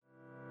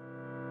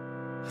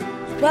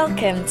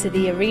Welcome to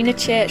the Arena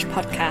Church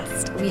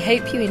podcast. We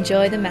hope you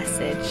enjoy the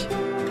message.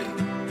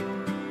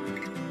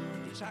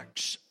 It's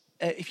Acts.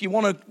 If you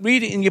want to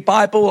read it in your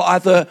Bible,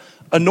 either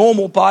a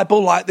normal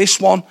Bible like this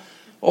one,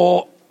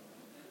 or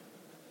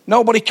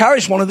nobody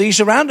carries one of these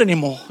around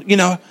anymore,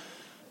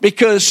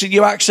 because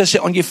you access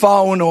it on your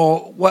phone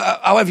or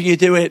however you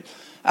do it.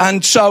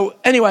 And so,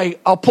 anyway,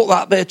 I'll put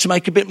that there to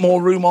make a bit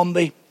more room on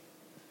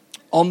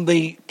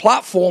the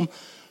platform.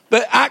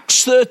 But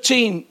Acts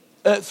 13,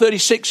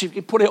 36, if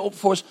you put it up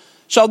for us.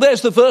 So there's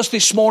the verse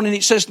this morning.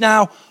 It says,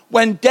 now,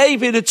 when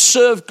David had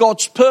served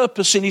God's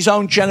purpose in his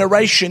own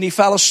generation, he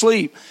fell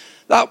asleep.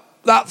 That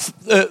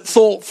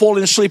thought,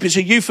 falling asleep, is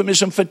a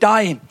euphemism for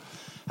dying.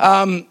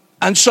 And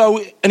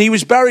he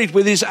was buried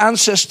with his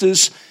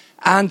ancestors,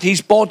 and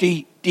his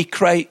body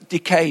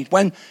decayed.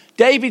 When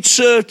David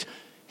served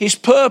his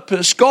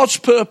purpose, God's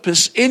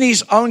purpose, in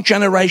his own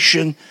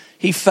generation,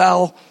 he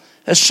fell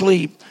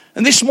asleep.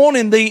 And this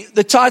morning,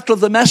 the title of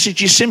the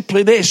message is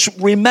simply this: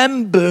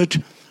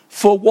 remembered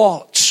for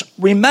what?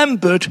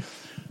 Remembered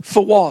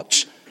for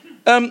what?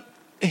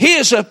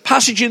 Here's a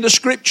passage in the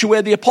scripture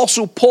where the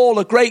Apostle Paul,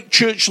 a great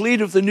church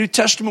leader of the New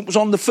Testament, was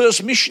on the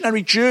first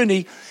missionary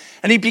journey,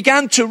 and he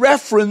began to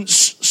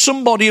reference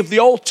somebody of the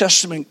Old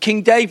Testament,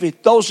 King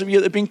David. Those of you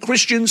that have been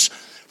Christians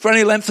for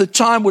any length of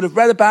time would have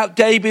read about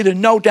David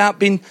and no doubt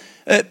been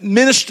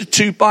ministered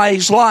to by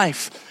his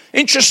life.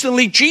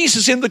 Interestingly,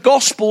 Jesus in the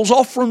Gospels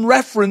often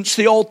referenced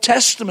the Old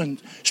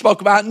Testament.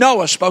 Spoke about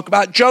Noah, spoke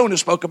about Jonah,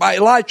 spoke about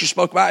Elijah,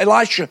 spoke about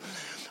Elisha.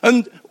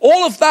 And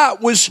all of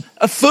that was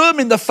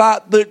affirming the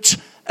fact that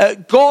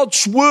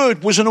God's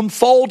word was an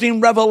unfolding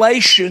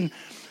revelation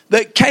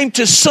that came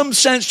to some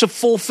sense of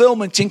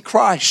fulfillment in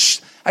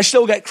Christ. I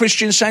still get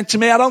Christians saying to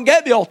me, I don't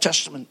get the Old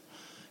Testament.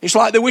 It's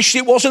like they wished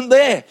it wasn't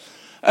there.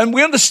 And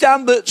we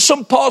understand that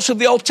some parts of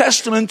the Old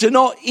Testament are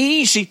not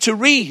easy to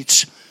read.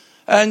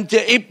 And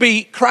it'd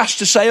be crass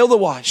to say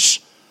otherwise.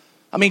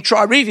 I mean,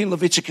 try reading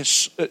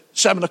Leviticus at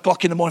 7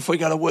 o'clock in the morning before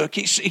you go to work.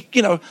 You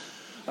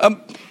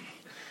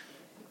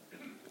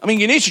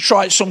need to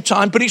try it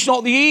sometime, but it's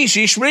not the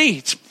easiest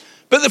read.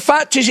 But the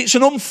fact is, it's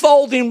an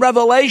unfolding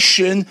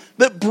revelation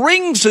that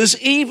brings us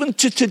even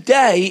to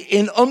today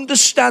in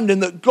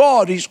understanding that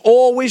God is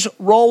always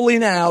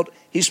rolling out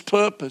his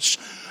purpose.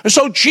 And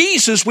so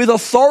Jesus, with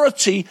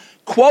authority,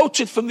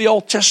 quoted from the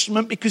Old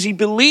Testament because he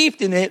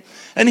believed in it.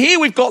 And here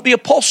we've got the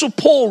Apostle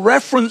Paul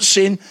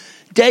referencing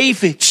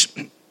David,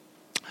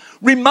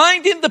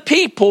 reminding the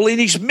people in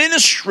his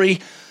ministry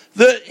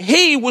that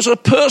he was a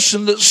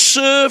person that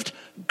served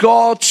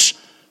God's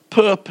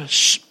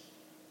purpose.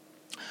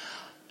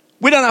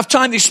 We don't have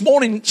time this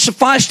morning.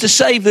 Suffice to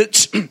say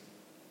that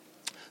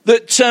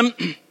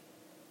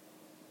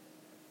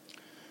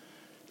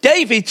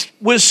David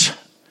was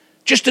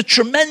just a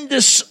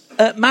tremendous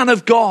man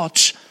of God.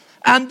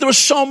 And there are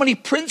so many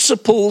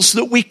principles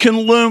that we can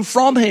learn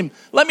from him.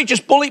 Let me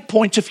just bullet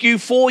point a few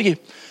for you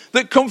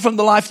that come from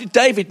the life of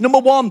David. Number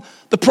one,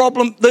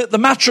 the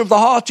matter of the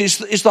heart is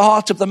the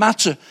heart of the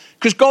matter.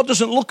 Because God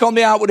doesn't look on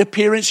the outward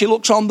appearance, he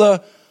looks on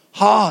the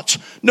heart.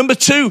 Number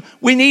two,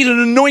 we need an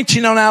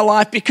anointing on our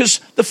life, because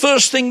the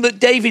first thing that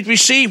David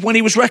received when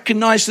he was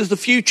recognized as the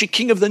future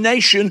king of the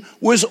nation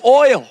was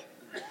oil.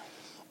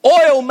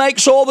 Oil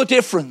makes all the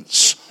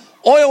difference.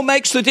 Oil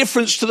makes the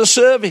difference to the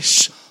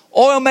service.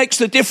 Oil makes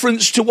the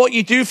difference to what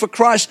you do for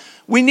Christ.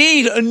 We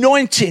need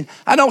anointing.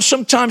 I know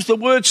sometimes the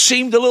word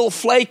seemed a little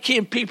flaky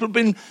and people have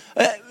been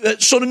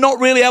sort of not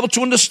really able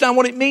to understand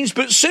what it means.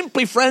 But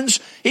simply,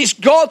 friends, it's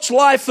God's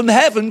life from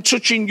heaven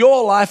touching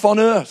your life on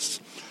earth.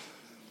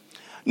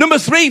 Number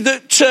three,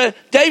 that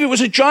David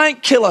was a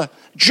giant killer.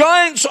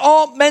 Giants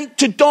aren't meant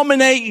to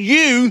dominate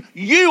you.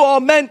 You are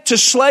meant to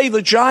slay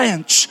the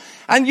giants.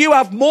 And you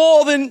have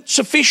more than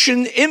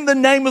sufficient in the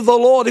name of the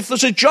Lord. If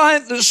there's a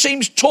giant that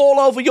seems tall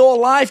over your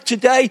life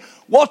today,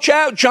 watch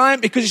out,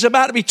 giant, because it's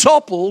about to be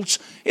toppled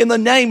in the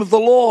name of the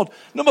Lord.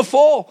 Number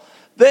four,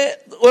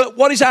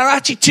 what is our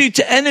attitude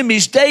to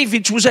enemies?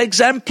 David's was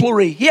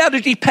exemplary. He had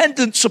a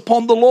dependence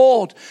upon the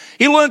Lord.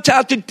 He learned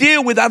how to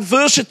deal with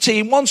adversity.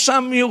 In 1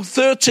 Samuel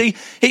 30,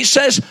 it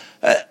says,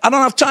 I don't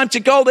have time to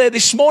go there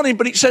this morning,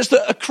 but it says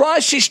that a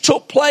crisis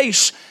took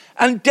place.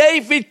 And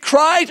David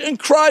cried and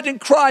cried and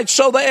cried,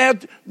 so they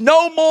had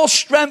no more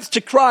strength to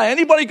cry.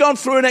 Anybody gone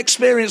through an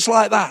experience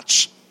like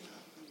that?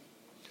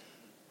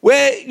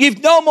 Where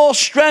you've no more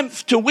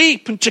strength to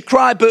weep and to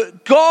cry,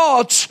 but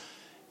God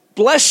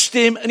blessed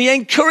him and he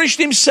encouraged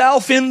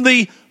himself in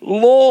the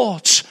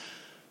Lord.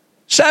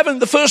 7,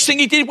 the first thing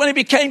he did when he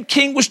became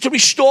king was to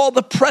restore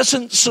the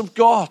presence of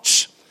God.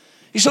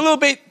 It's a little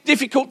bit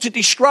difficult to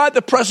describe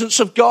the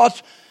presence of God,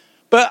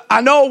 but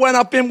I know when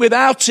I've been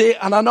without it,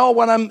 and I know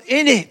when I'm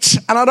in it,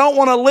 and I don't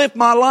want to live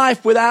my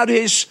life without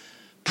his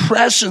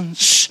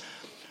presence.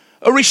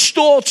 A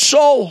restored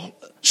soul,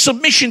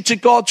 submission to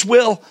God's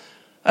will,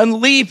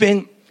 and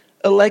leaving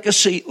a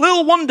legacy.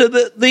 Little wonder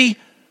that the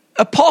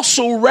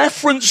apostle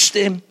referenced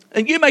him.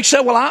 And you may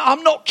say, well,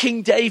 I'm not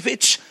King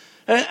David,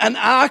 and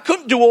I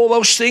couldn't do all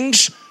those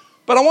things.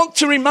 But I want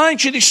to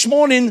remind you this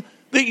morning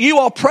that you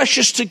are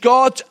precious to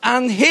God,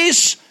 and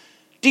his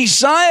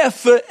desire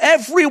for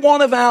every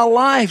one of our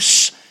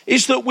lives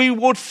is that we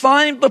would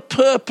find the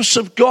purpose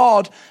of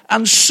God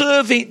and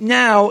serve it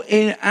now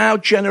in our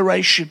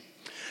generation.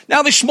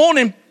 Now this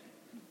morning,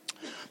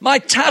 my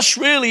task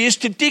really is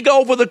to dig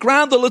over the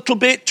ground a little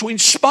bit to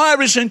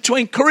inspire us and to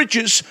encourage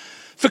us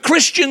for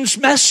Christian's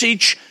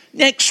message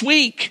next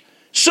week.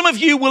 Some of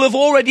you will have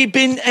already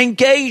been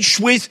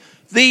engaged with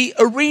the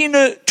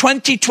Arena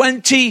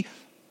 2020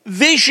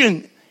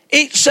 vision.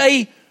 It's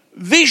a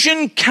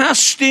vision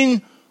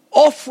casting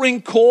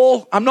offering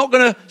call. I'm not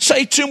going to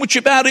say too much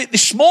about it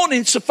this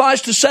morning.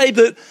 Suffice to say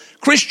that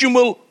Christian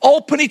will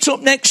open it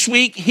up next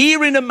week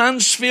here in a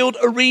Mansfield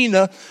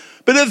arena.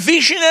 But a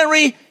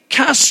visionary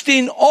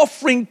casting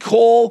offering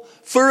call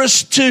for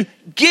us to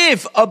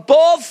give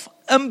above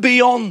and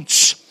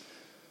beyond.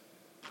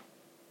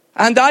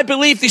 And I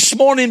believe this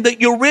morning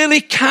that you'll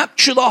really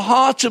capture the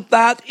heart of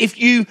that if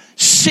you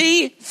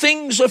see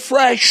things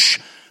afresh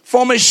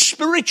from a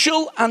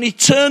spiritual and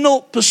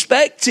eternal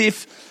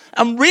perspective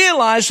and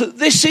realize that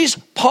this is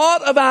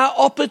part of our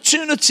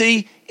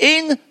opportunity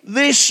in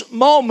this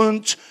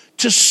moment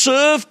to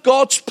serve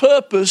God's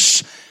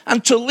purpose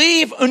and to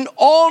leave an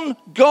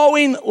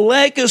ongoing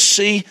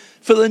legacy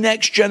for the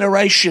next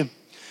generation.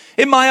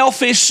 In my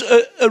office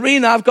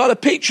arena, I've got a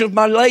picture of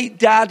my late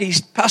dad.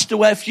 He's passed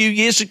away a few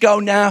years ago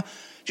now.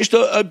 Just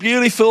a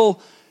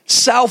beautiful,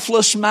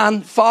 selfless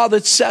man,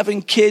 fathered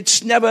 7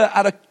 kids, never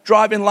had a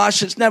driving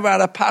license, never had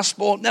a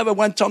passport, never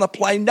went on a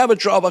plane, never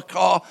drove a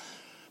car.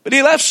 But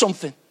he left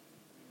something.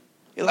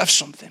 He left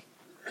something.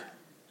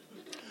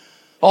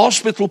 A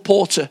hospital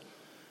porter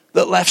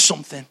that left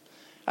something.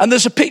 And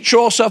there's a picture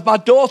also of my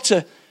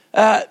daughter,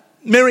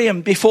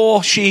 Miriam,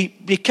 before she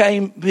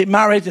became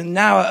married and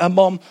now a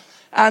mum.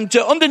 And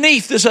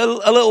underneath there's a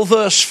little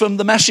verse from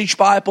the Message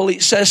Bible.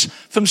 It says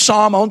from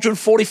Psalm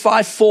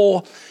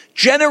 145:4,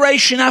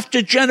 generation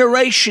after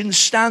generation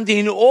stand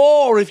in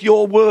awe of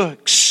your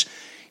works.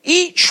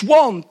 Each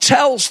one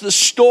tells the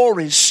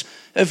stories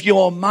of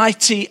your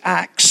mighty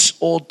acts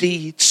or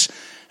deeds.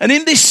 And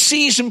in this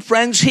season,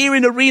 friends, here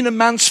in Arena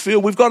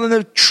Mansfield, we've got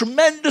a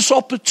tremendous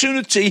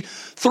opportunity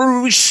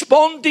through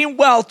responding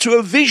well to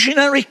a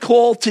visionary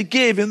call to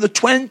give in the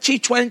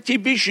 2020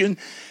 vision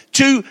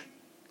to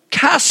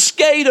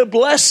cascade a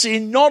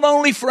blessing not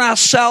only for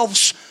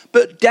ourselves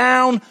but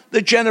down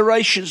the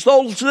generations.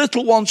 Those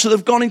little ones that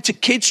have gone into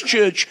kids'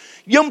 church,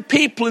 young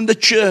people in the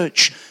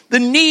church, the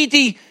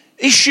needy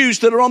issues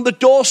that are on the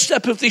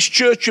doorstep of this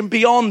church and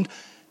beyond.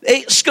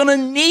 It's going to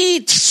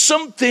need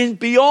something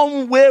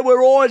beyond where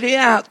we're already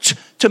at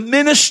to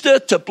minister,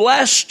 to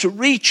bless, to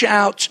reach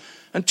out,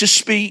 and to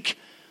speak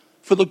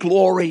for the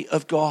glory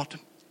of God.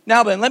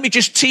 Now then, let me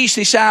just tease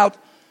this out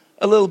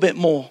a little bit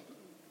more.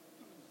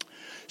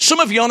 Some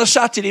of you on a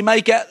Saturday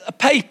may get a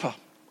paper,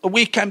 a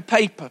weekend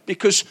paper,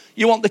 because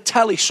you want the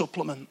telly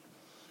supplement.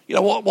 You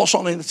know, what's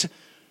on in the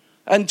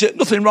and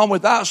nothing wrong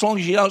with that as long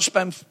as you don't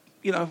spend,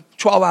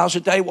 12 hours a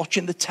day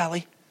watching the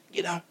telly,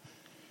 You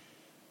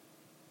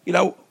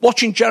know,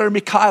 watching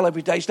Jeremy Kyle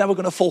every day is never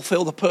going to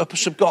fulfill the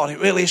purpose of God. It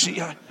really isn't,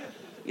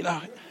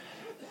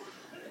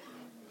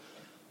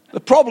 The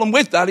problem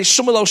with that is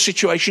some of those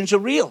situations are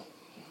real.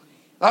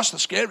 That's the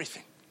scary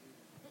thing.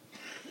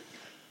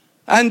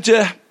 And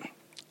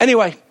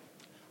anyway,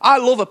 I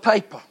love a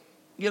paper.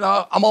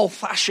 I'm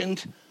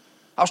old-fashioned.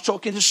 I was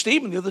talking to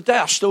Stephen the other day.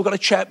 I've still got a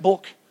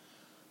checkbook.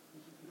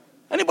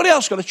 Anybody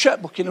else got a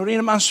checkbook in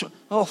Arena Mansfield?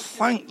 Oh,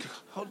 thank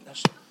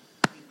goodness.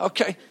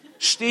 Okay,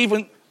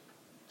 Stephen,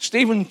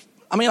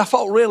 I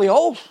felt really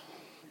old.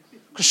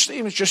 Because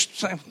Stephen's just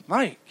saying,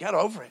 mate, get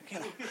over it,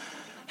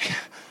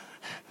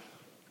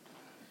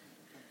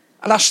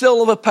 And I still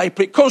love a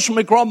paper. It comes from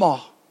my grandma.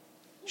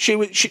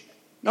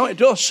 No, it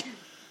does.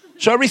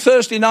 So every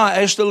Thursday night,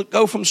 I used to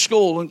go from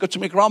school and go to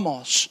my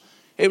grandma's.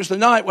 It was the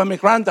night when my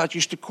granddad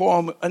used to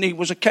come, and he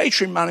was a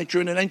catering manager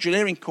in an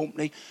engineering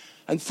company.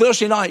 And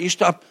Thursday night, he used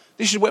to have,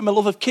 this is where my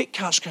love of Kit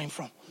Kats came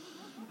from.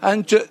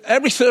 And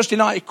every Thursday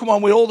night, he'd come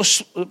on with all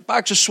the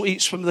bags of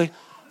sweets from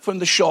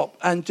the shop.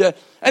 And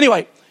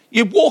anyway,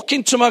 you walk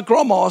into my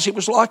grandma's, it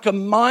was like a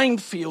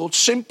minefield,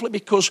 simply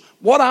because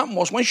what happened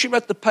was when she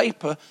read the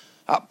paper,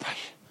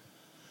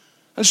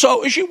 and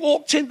so as you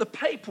walked in, the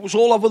paper was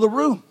all over the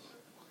room,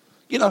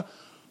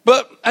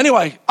 But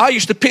anyway, I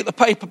used to pick the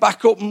paper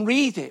back up and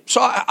read it.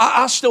 So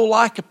I still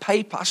like a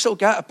paper. I still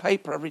get a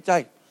paper every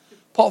day,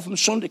 apart from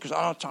Sunday because I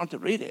don't have time to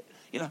read it,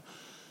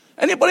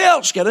 Anybody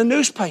else get a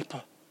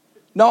newspaper?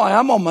 No, I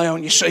am on my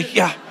own, you see,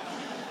 yeah.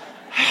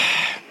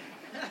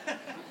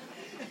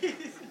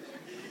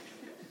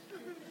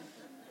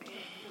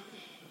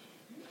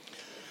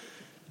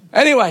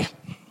 Anyway,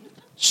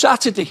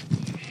 Saturday.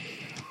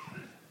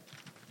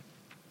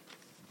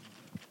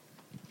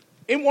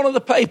 In one of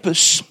the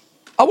papers,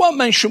 I won't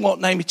mention what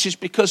name it is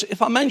because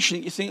if I mention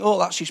it, you think, oh,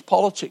 that's his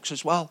politics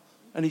as well.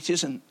 And it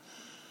isn't.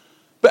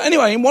 But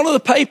anyway, in one of the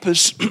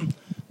papers,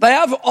 they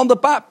have on the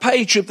back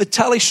page of the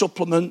telly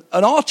supplement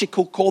an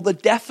article called the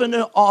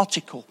Definite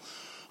Article.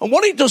 And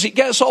what it does, it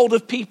gets hold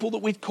of people that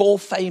we'd call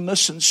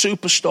famous and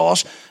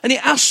superstars, and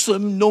it asks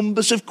them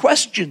numbers of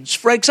questions.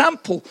 For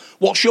example,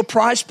 what's your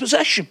prized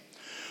possession?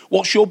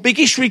 What's your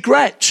biggest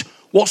regret?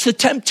 What's the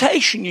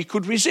temptation you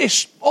could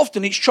resist?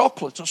 Often it's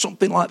chocolate or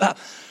something like that.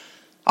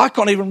 I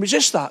can't even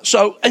resist that.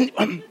 So,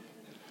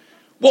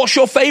 what's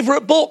your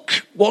favourite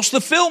book? What's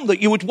the film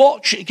that you would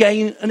watch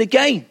again and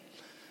again?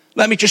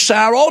 Let me just say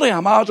how old I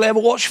am. I hardly ever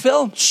watch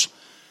films.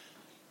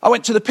 I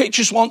went to the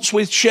pictures once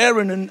with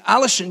Sharon and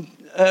Alison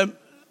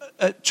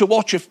to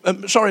watch,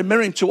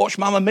 Miriam, to watch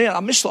Mamma Mia. I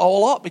missed the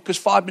whole lot because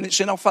 5 minutes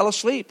in I fell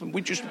asleep. And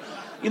we just,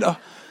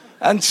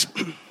 and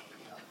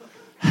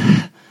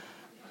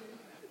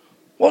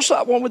what's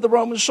that one with the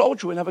Roman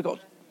soldier we never got?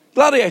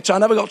 Gladiator, I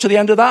never got to the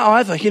end of that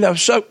either,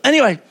 So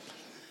anyway,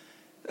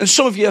 and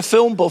some of you are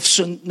film buffs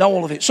and know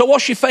all of it. So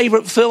what's your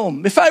favourite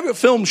film? My favourite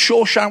film is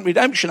Shawshank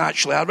Redemption,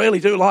 actually. I really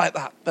do like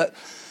that. But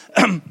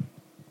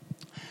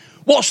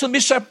what's the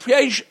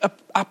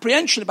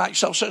misapprehension about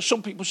yourself? So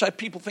some people say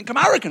people think I'm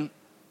arrogant.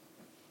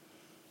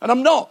 And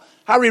I'm not.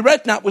 Harry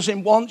Redknapp was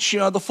in once,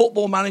 the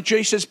football manager.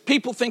 He says,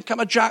 people think I'm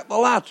a Jack the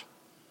Lad.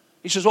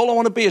 He says, all I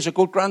want to be is a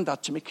good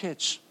granddad to my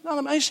kids. Isn't that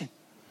amazing?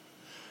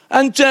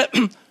 And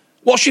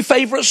what's your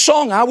favourite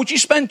song? How would you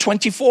spend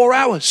 24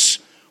 hours?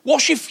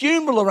 What's your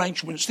funeral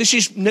arrangements? This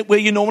is where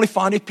you normally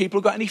find if people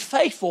have got any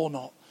faith or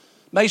not.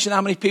 Amazing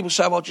how many people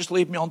say, well, just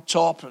leave me on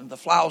top and the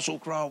flowers will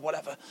grow,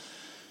 whatever.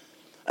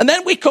 And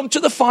then we come to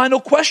the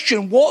final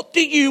question. What do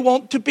you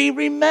want to be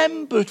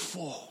remembered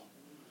for?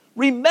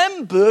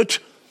 Remembered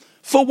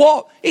for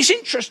what? It's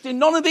interesting.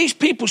 None of these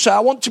people say,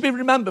 I want to be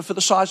remembered for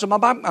the size of my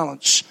bank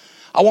balance.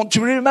 I want to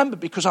be remembered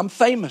because I'm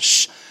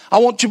famous. I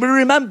want to be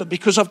remembered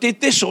because I've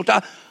did this or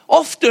that.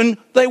 Often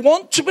they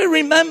want to be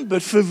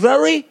remembered for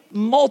very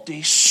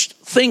modest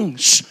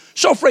things.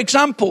 So, for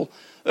example,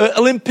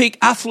 Olympic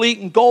athlete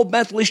and gold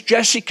medalist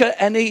Jessica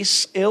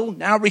Ennis-Hill,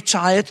 now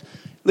retired,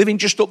 living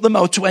just up the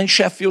motorway in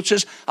Sheffield,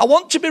 says, I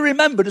want to be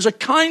remembered as a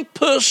kind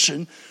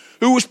person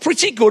who was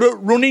pretty good at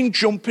running,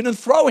 jumping and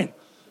throwing.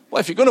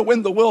 Well, if you're going to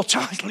win the world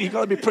title, you've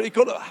got to be pretty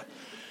good at that.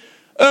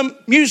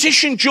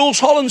 Musician Jules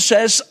Holland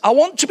says, I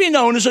want to be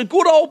known as a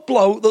good old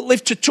bloke that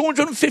lived to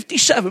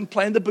 257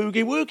 playing the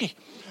boogie woogie.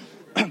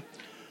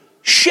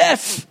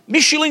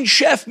 Michelin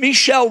chef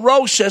Michelle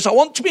Rose says, I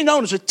want to be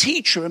known as a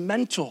teacher and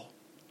mentor.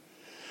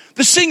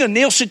 The singer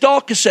Neil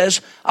Sedaka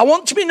says, I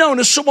want to be known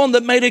as someone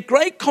that made a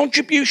great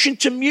contribution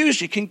to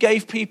music and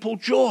gave people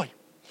joy.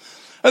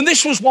 And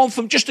this was one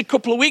from just a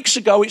couple of weeks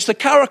ago. It's the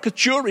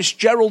caricaturist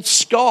Gerald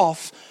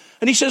Scarfe.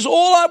 And he says,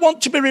 all I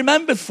want to be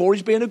remembered for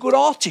is being a good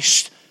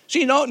artist.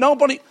 See,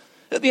 nobody,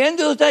 at the end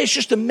of the day, it's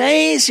just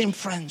amazing,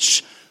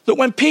 friends, that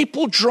when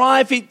people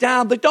drive it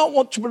down, they don't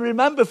want to be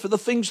remembered for the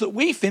things that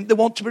we think they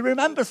want to be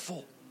remembered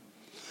for.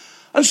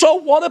 And so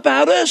what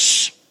about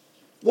us?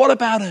 What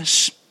about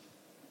us?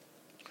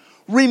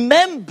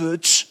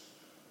 Remembered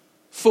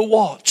for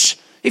what?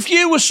 If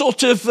you were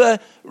sort of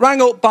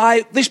rang up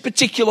by this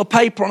particular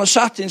paper on a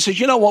Saturday and says,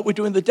 you know what, we're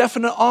doing the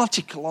definite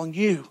article on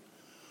you.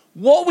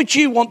 What would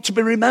you want to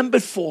be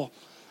remembered for?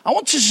 I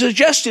want to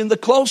suggest in the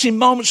closing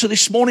moments of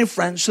this morning,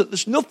 friends, that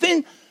there's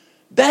nothing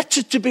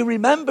better to be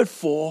remembered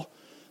for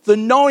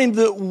than knowing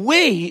that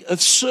we have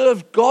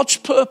served God's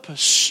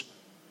purpose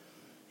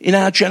in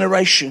our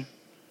generation.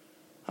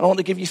 And I want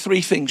to give you 3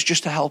 things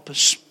just to help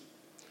us.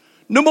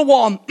 Number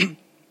 1,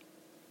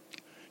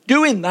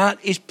 doing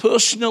that is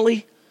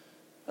personally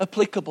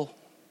applicable.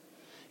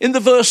 In the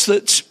verse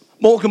that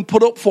Morgan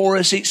put up for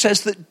us, it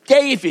says that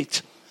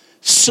David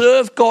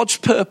served God's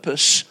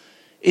purpose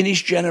in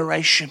his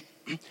generation.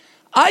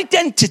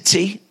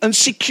 Identity and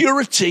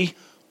security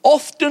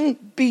often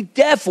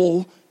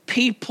bedevil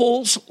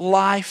people's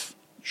life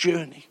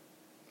journey.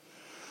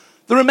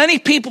 There are many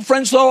people,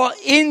 friends, that are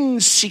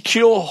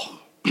insecure.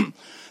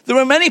 There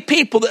are many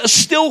people that are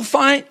still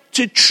trying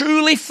to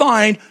truly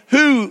find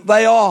who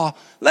they are.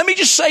 Let me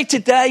just say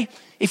today,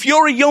 if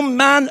you're a young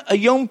man, a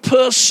young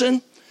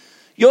person,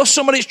 you're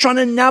somebody that's trying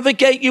to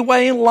navigate your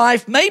way in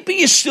life, maybe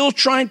you're still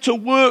trying to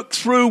work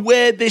through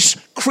where this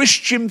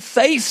Christian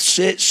faith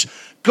sits,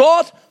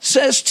 God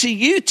says to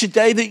you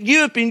today that you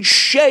have been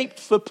shaped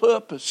for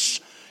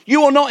purpose.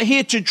 You are not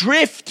here to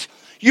drift.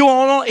 You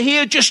are not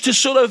here just to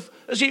sort of,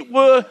 as it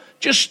were,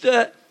 just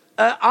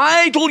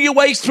idle your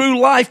way through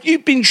life.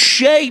 You've been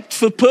shaped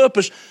for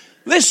purpose.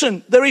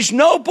 Listen, there is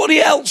nobody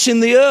else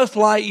in the earth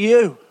like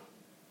you.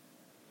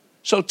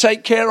 So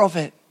take care of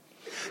it.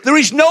 There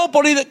is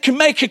nobody that can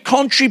make a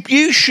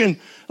contribution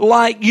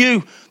like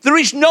you. There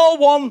is no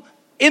one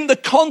in the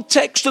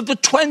context of the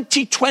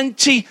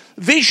 2020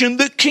 vision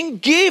that can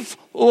give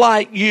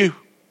like you.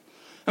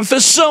 And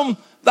for some,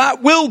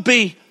 that will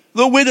be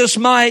the widow's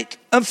mite.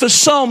 And for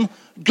some,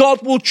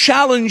 God will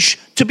challenge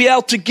to be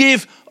able to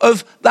give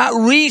of that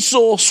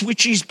resource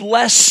which He's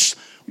blessed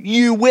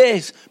you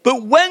with.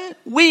 But when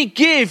we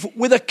give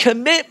with a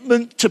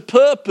commitment to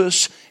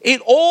purpose, it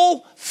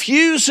all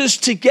fuses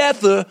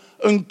together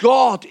and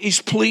God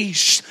is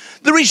pleased.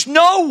 There is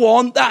no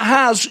one that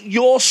has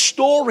your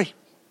story.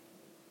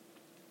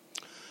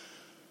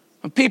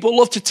 And people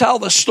love to tell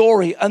their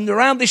story. And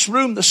around this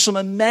room, there's some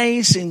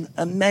amazing,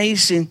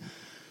 amazing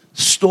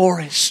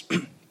stories.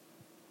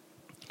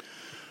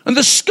 And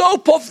the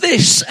scope of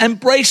this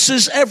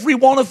embraces every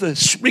one of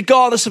us,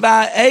 regardless of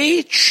our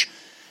age,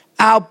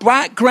 our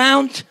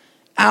background,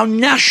 our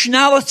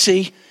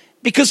nationality,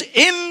 because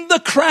in the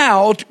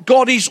crowd,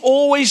 God is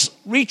always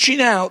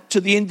reaching out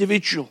to the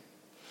individual.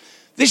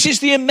 This is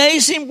the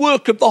amazing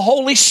work of the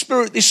Holy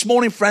Spirit this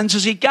morning, friends,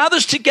 as he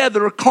gathers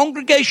together a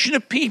congregation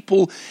of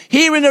people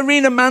here in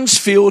Arena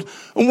Mansfield,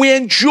 and we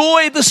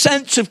enjoy the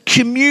sense of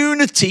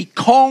community,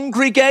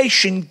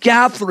 congregation,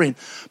 gathering.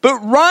 But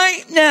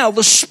right now,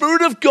 the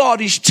Spirit of God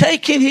is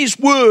taking his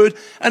word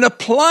and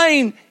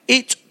applying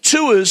it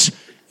to us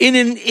in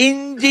an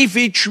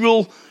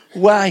individual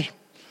way.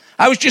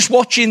 I was just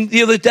watching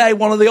the other day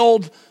one of the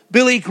old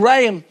Billy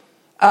Graham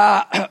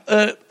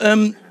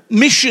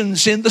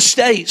missions in the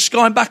States,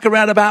 going back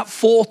around about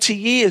 40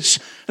 years.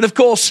 And of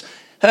course,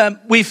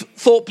 we've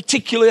thought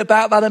particularly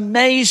about that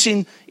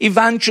amazing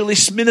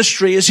evangelist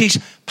ministry as he's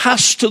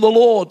passed to the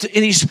Lord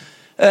in his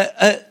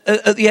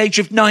at the age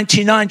of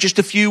 99 just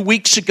a few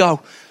weeks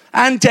ago.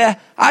 And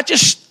I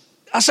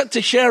said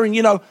to Sharon,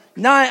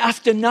 night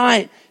after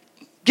night,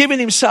 giving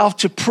himself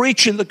to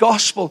preaching the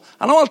gospel.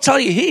 And I want to tell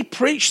you, he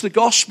preached the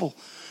gospel.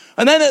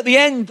 And then at the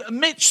end,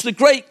 amidst the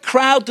great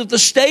crowd of the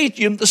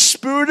stadium, the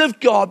Spirit of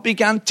God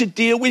began to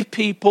deal with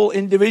people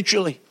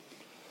individually.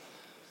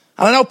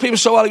 And I know people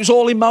say, well, it was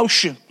all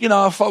emotion,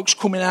 folks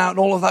coming out and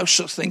all of those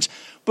sorts of things.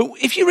 But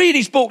if you read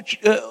his book,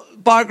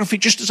 biography,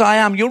 Just As I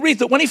Am, you'll read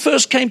that when he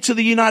first came to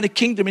the United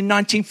Kingdom in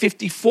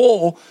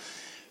 1954,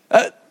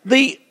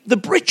 the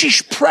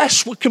British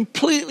press were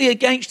completely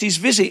against his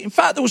visit. In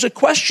fact, there was a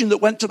question that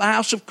went to the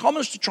House of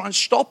Commons to try and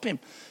stop him.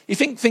 You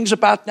think things are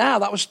bad now.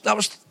 That was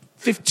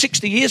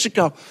 60 years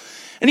ago.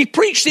 And he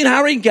preached in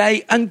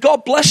Haringey, and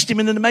God blessed him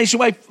in an amazing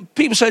way.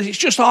 People said it's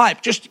just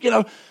hype,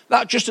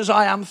 that Just As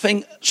I Am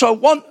thing.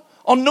 So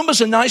on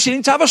Numbers and Nights, he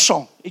didn't have a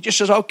song. He just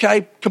says,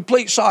 okay,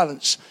 complete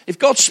silence. If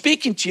God's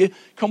speaking to you,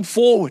 come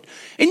forward.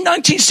 In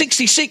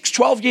 1966,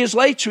 12 years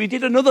later, he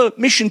did another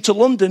mission to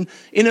London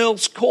in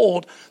Earl's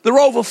Court. There were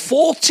over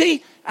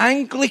 40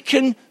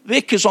 Anglican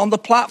vicars on the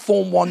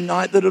platform one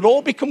night that had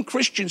all become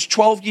Christians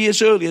 12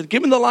 years earlier,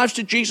 given their lives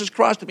to Jesus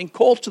Christ, had been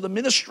called to the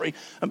ministry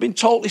and been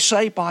totally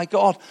saved by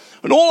God.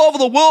 And all over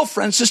the world,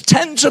 friends, there's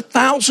tens of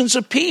thousands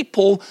of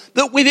people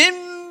that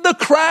within the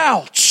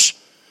crowds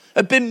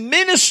have been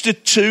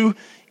ministered to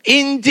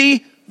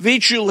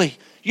individually.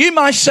 You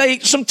might say,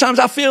 sometimes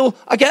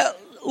I get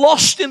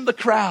lost in the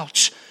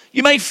crowds.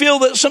 You may feel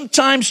that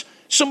sometimes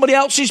somebody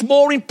else is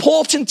more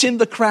important in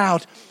the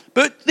crowd.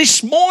 But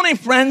this morning,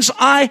 friends,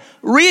 I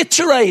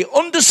reiterate,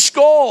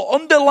 underscore,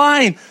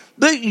 underline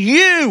that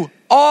you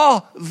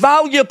are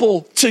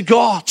valuable to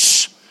God,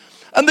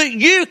 and that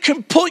you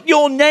can put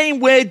your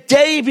name where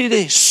David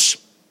is,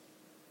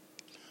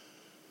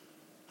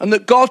 and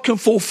that God can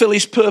fulfill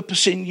his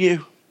purpose in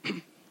you.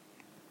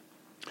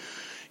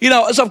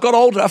 As I've got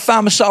older, I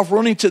found myself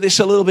running to this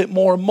a little bit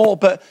more and more,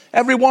 but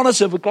every one of us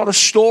have got a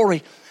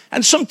story.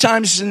 And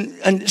sometimes,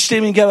 and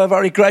Stephen gave a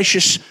very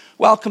gracious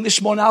welcome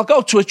this morning, I'll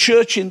go to a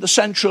church in the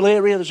central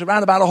area. There's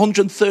around about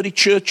 130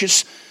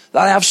 churches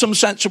that I have some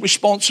sense of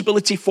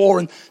responsibility for.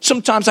 And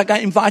sometimes I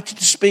get invited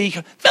to speak.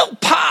 Phil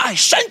Pye,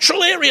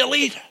 central area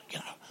leader.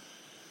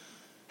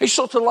 It's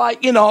sort of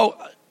like,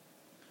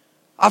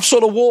 I've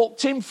sort of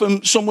walked in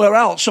from somewhere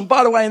else. And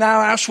by the way, in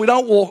our house, we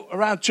don't walk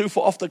around 2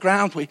 foot off the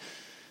ground. It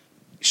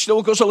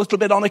still goes a little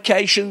bit on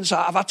occasions.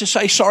 I've had to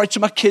say sorry to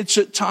my kids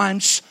at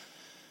times.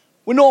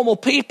 We're normal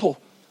people.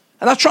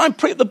 And I try and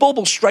prick the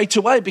bubble straight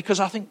away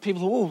because I think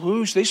people,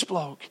 who's this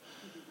bloke?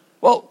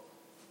 Well,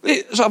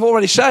 as I've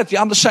already said,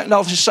 I'm the second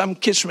oldest of 7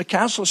 kids from a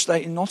council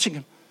estate in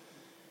Nottingham.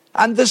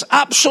 And there's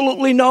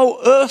absolutely no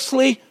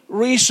earthly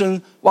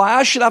reason why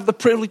I should have the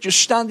privilege of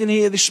standing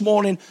here this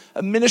morning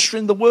and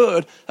ministering the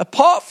word,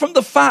 apart from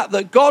the fact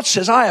that God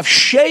says, I have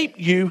shaped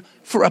you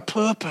for a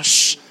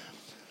purpose.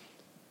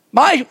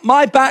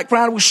 My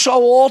background was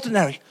so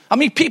ordinary. I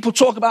mean, people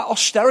talk about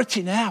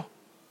austerity now.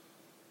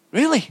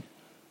 Really?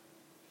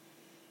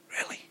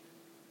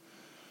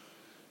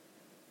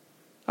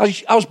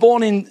 I was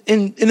born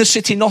in the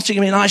city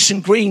Nottingham in Ice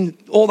and Green.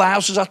 All the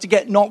houses had to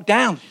get knocked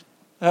down.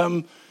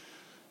 They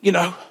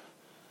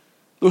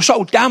were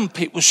so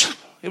damp, it was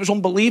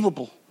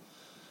unbelievable.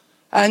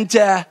 And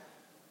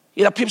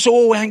people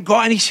say, we ain't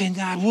got anything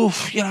now.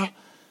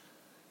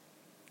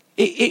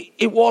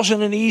 It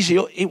wasn't an easy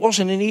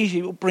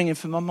upbringing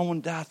for my mum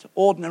and dad,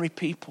 ordinary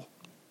people.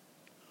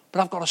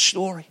 But I've got a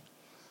story.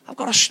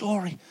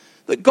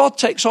 That God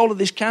takes hold of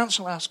these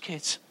council house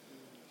kids.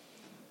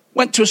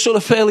 Went to a sort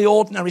of fairly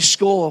ordinary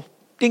school,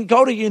 didn't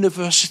go to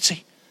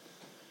university,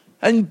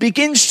 and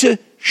begins to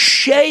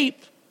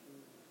shape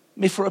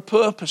me for a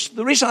purpose.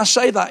 The reason I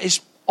say that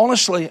is,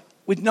 honestly,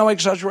 with no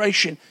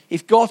exaggeration,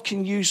 if God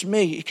can use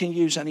me, he can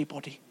use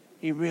anybody.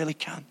 He really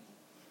can.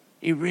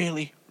 He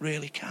really,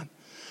 really can.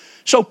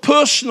 So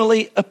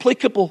personally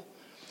applicable.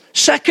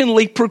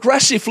 Secondly,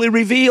 progressively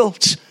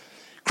revealed.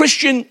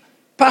 Christian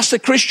Pastor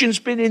Christian's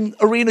been in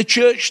Arena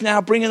Church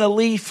now, bringing a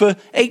lead for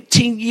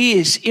 18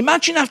 years.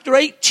 Imagine after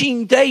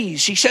 18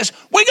 days, he says,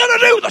 we're going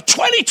to do the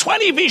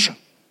 2020 vision.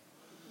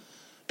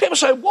 People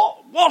say,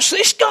 what's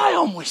this guy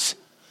on with?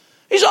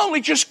 He's only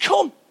just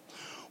come.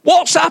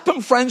 What's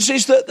happened, friends,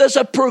 is that there's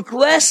a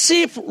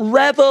progressive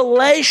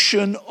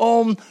revelation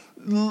on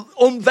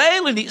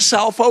unveiling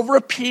itself over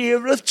a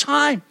period of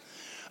time.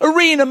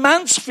 Arena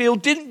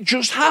Mansfield didn't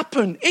just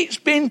happen. It's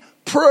been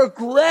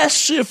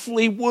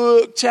progressively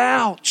worked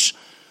out.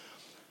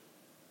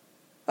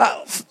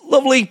 That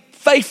lovely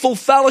faithful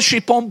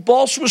fellowship on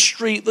Bosworth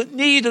Street that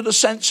needed a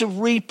sense of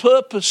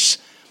repurpose.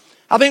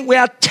 I think we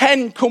had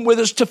 10 come with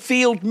us to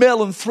Field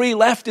Mill and 3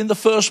 left in the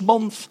first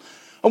month.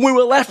 And we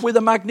were left with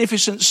a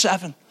magnificent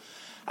 7.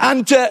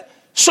 And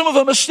some of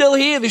them are still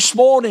here this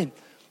morning.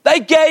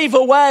 They gave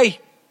away.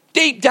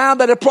 Deep down,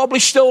 they'd have probably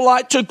still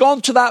liked to have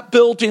gone to that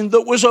building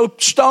that was a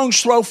stone's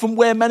throw from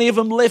where many of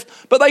them lived.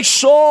 But they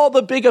saw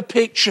the bigger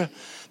picture.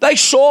 They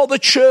saw the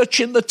church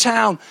in the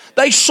town.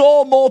 They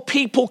saw more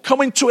people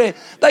coming to it.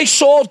 They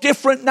saw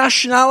different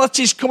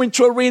nationalities coming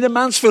to Arena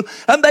Mansfield.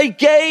 And they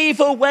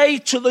gave away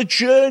to the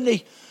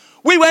journey.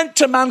 We went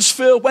to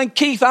Mansfield when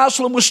Keith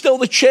Aslan was still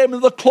the chairman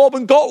of the club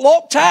and got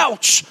locked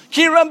out.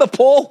 Can you remember,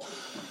 Paul?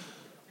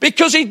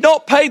 Because he'd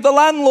not paid the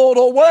landlord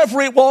or whatever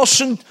it was,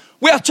 and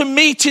we had to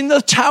meet in the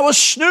Tower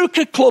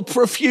Snooker Club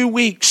for a few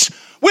weeks.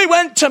 We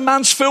went to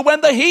Mansfield when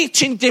the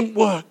heating didn't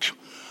work.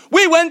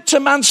 We went to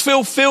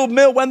Mansfield Field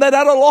Mill when they'd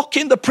had a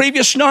lock-in the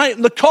previous night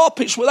and the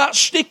carpets were that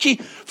sticky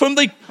from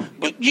the...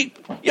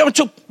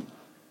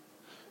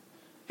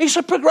 It's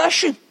a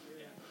progression.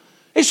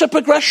 It's a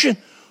progression.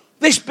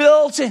 This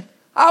building,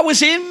 I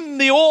was in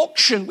the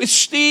auction with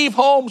Steve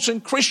Holmes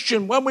and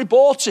Christian when we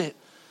bought it.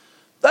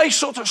 They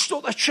sort of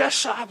stuck their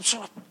chests out.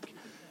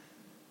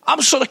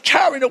 I'm sort of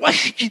carried away.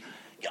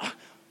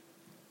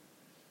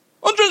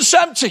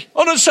 170,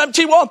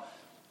 171.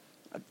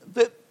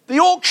 The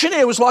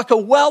auctioneer was like a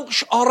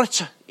Welsh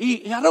orator.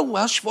 He had a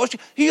Welsh voice.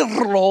 He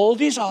rolled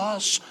his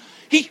R's.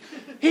 He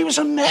was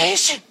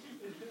amazing.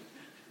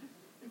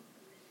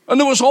 And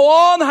there was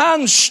one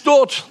hand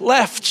stood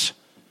left.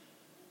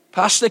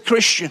 Pastor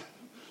Christian.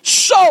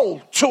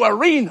 Sold to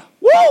Arena.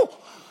 Woo!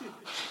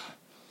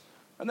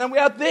 And then we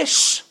had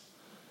this.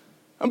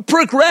 And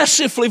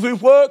progressively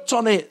we've worked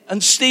on it.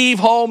 And Steve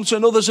Holmes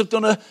and others have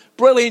done a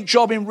brilliant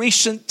job in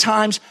recent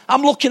times.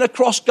 I'm looking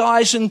across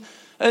guys and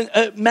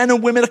men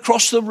and women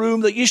across the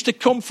room that used to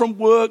come from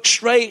work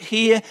straight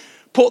here,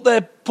 put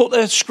their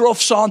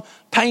scruffs on,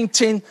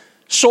 painting,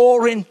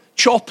 sawing,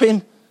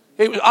 chopping.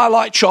 I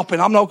like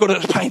chopping. I'm not good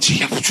at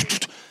painting.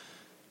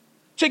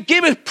 To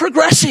give it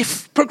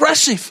progressive.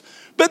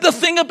 But the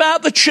thing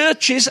about the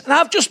church is, and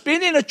I've just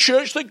been in a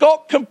church that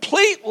got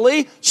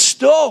completely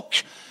stuck.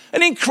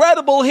 An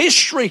incredible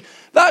history.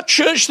 That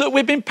church that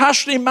we've been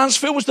pastoring in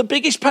Mansfield was the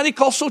biggest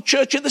Pentecostal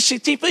church in the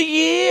city for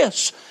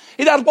years.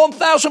 It had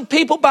 1,000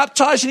 people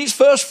baptized in its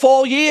first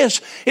 4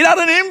 years. It had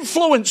an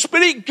influence,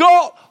 but it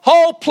got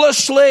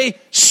hopelessly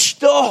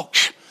stuck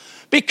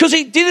because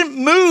it didn't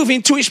move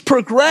into its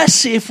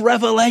progressive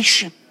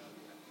revelation.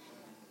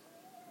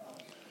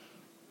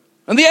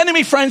 And the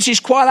enemy, friends, is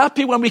quite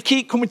happy when we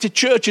keep coming to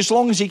church as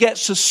long as he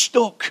gets us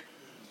stuck.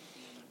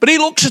 But he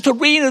looks at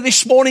Arena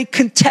this morning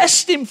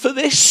contesting for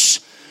this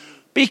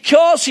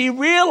because he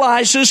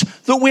realizes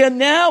that we are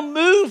now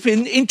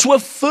moving into a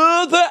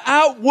further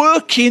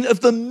outworking of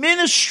the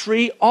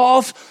ministry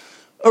of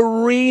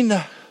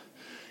Arena.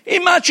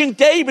 Imagine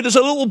David as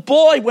a little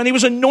boy when he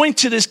was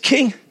anointed as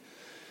king.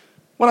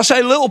 When I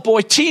say little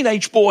boy,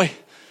 teenage boy,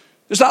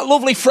 there's that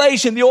lovely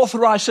phrase in the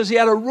Authorized says he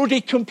had a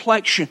ruddy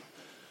complexion.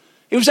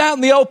 He was out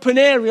in the open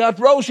air, he had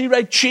rosy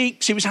red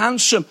cheeks, he was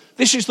handsome.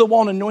 This is the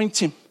one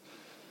anointing.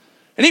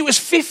 And it was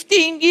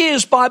 15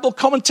 years, Bible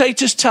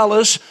commentators tell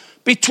us,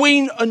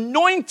 between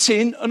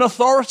anointing and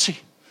authority.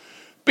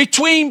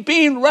 Between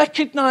being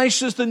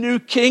recognized as the new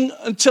king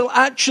until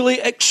actually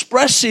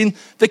expressing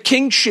the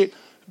kingship.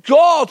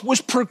 God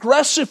was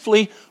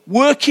progressively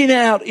working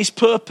out his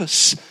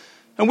purpose.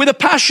 And with a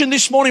passion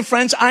this morning,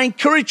 friends, I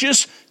encourage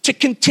us to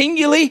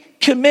continually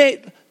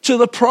commit to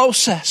the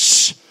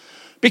process.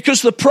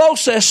 Because the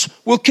process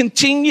will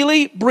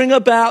continually bring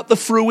about the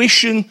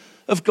fruition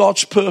of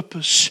God's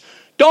purpose.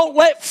 Don't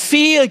let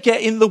fear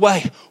get in the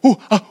way.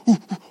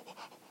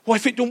 What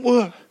if it don't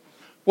work?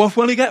 What if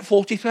we only get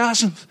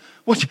 40,000?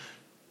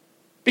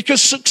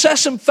 Because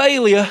success and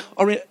failure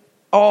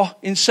are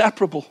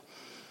inseparable.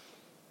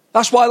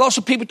 That's why lots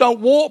of people don't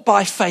walk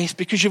by faith,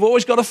 because you've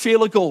always got to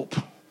feel a gulp.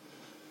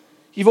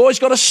 You've always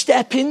got to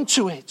step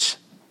into it.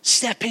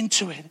 Step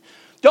into it.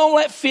 Don't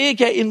let fear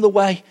get in the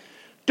way.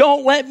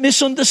 Don't let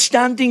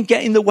misunderstanding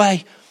get in the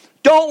way.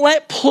 Don't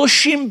let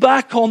pushing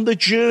back on the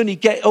journey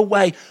get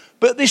away.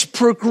 But this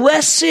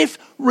progressive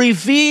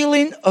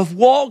revealing of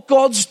what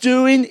God's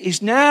doing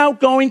is now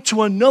going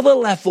to another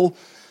level,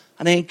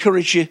 and I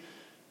encourage you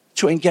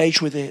to engage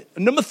with it.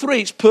 And number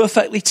 3, it's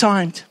perfectly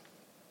timed.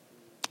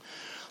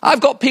 I've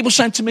got people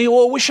saying to me,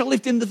 I wish I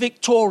lived in the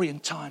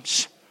Victorian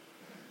times.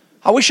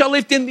 I wish I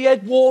lived in the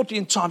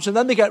Edwardian times. And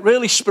then they get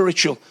really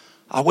spiritual.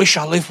 I wish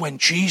I lived when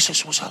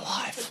Jesus was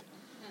alive.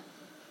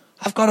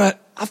 I've got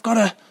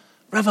a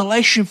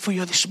revelation for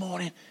you this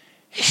morning.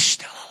 He's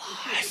still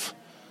alive.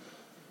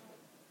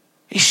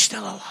 He's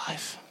still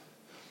alive.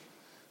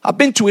 I've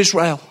been to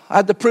Israel. I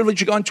had the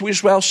privilege of going to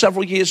Israel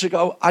several years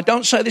ago. I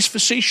don't say this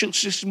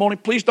facetiously this morning.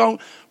 Please don't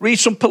read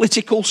some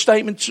political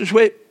statements to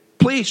it.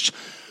 Please.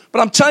 But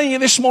I'm telling you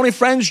this morning,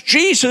 friends,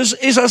 Jesus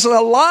is as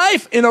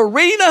alive in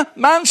Arena,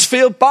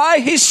 Mansfield, by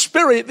his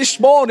Spirit this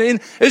morning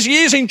as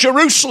he is in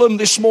Jerusalem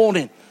this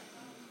morning.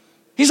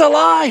 He's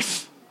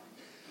alive.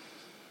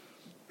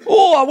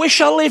 Oh, I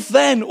wish I lived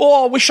then.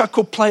 Oh, I wish I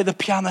could play the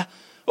piano.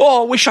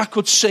 Oh, I wish I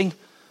could sing.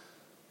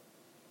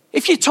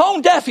 If you're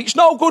tone deaf, it's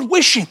no good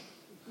wishing.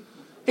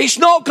 It's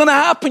not going to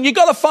happen. You've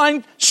got to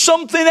find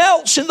something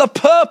else in the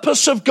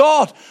purpose of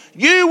God.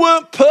 You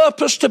weren't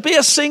purposed to be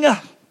a singer.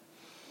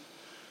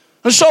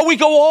 And so we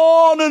go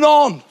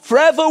on,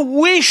 forever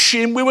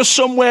wishing we were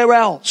somewhere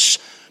else.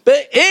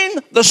 But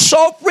in the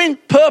sovereign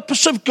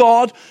purpose of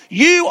God,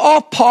 you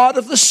are part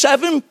of the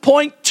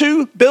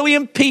 7.2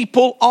 billion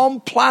people on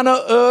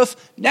planet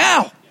Earth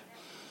now.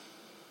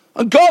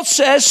 And God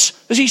says,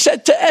 as he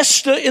said to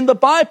Esther in the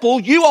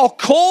Bible, you are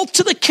called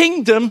to the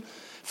kingdom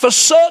for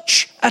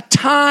such a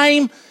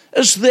time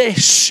as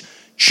this.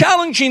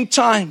 Challenging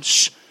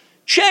times,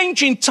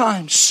 changing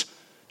times.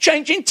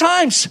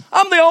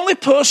 I'm the only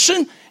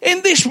person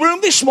in this room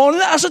this morning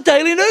that has a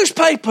daily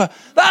newspaper.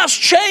 That's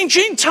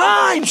changing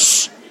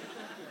times.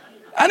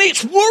 And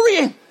it's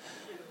worrying.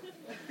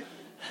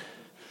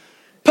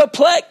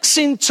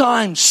 Perplexing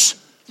times.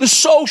 The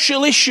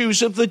social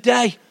issues of the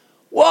day.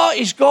 What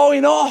is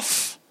going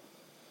off?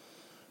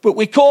 But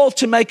we're called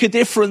to make a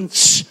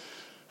difference.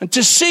 And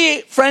to see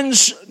it,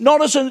 friends,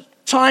 not as a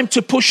time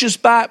to push us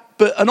back,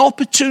 but an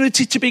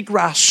opportunity to be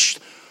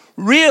grasped.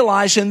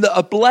 Realizing that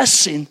a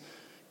blessing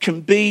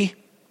can be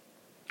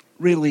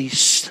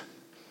released.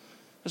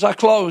 As I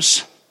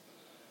close,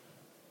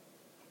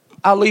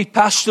 our lead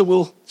pastor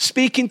will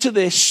speak into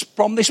this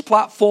from this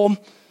platform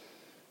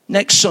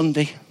next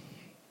Sunday.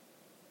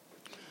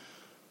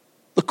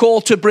 The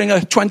call to bring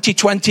a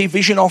 2020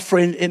 vision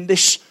offering in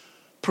this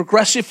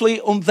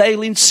progressively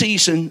unveiling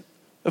season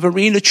of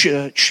Arena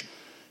Church.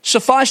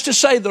 Suffice to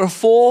say, there are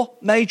 4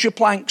 major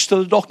planks to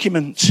the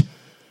document.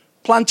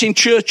 Planting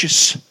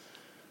churches,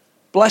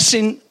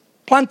 planting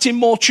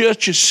more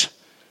churches,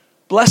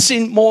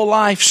 blessing more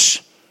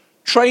lives,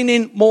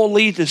 training more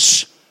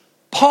leaders,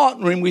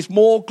 partnering with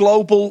more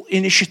global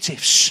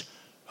initiatives.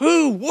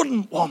 Who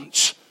wouldn't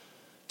want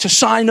to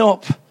sign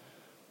up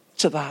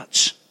to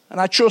that?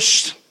 And I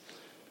trust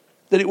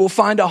that it will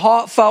find a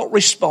heartfelt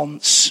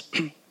response,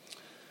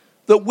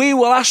 that we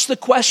will ask the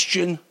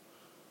question,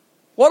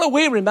 what are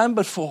we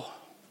remembered for?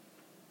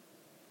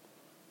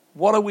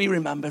 What are we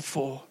remembered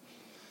for?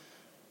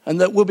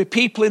 And that we'll be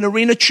people in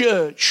Arena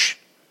Church,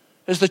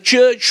 as the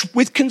church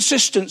with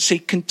consistency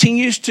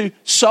continues to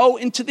sow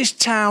into this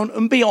town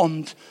and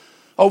beyond,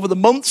 over the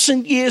months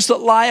and years that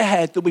lie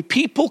ahead, there'll be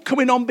people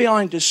coming on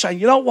behind us saying,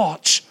 you know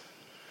what?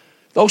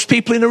 Those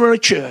people in Arena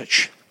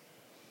Church,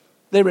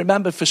 they're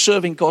remembered for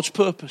serving God's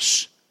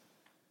purpose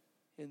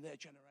in their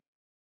generation.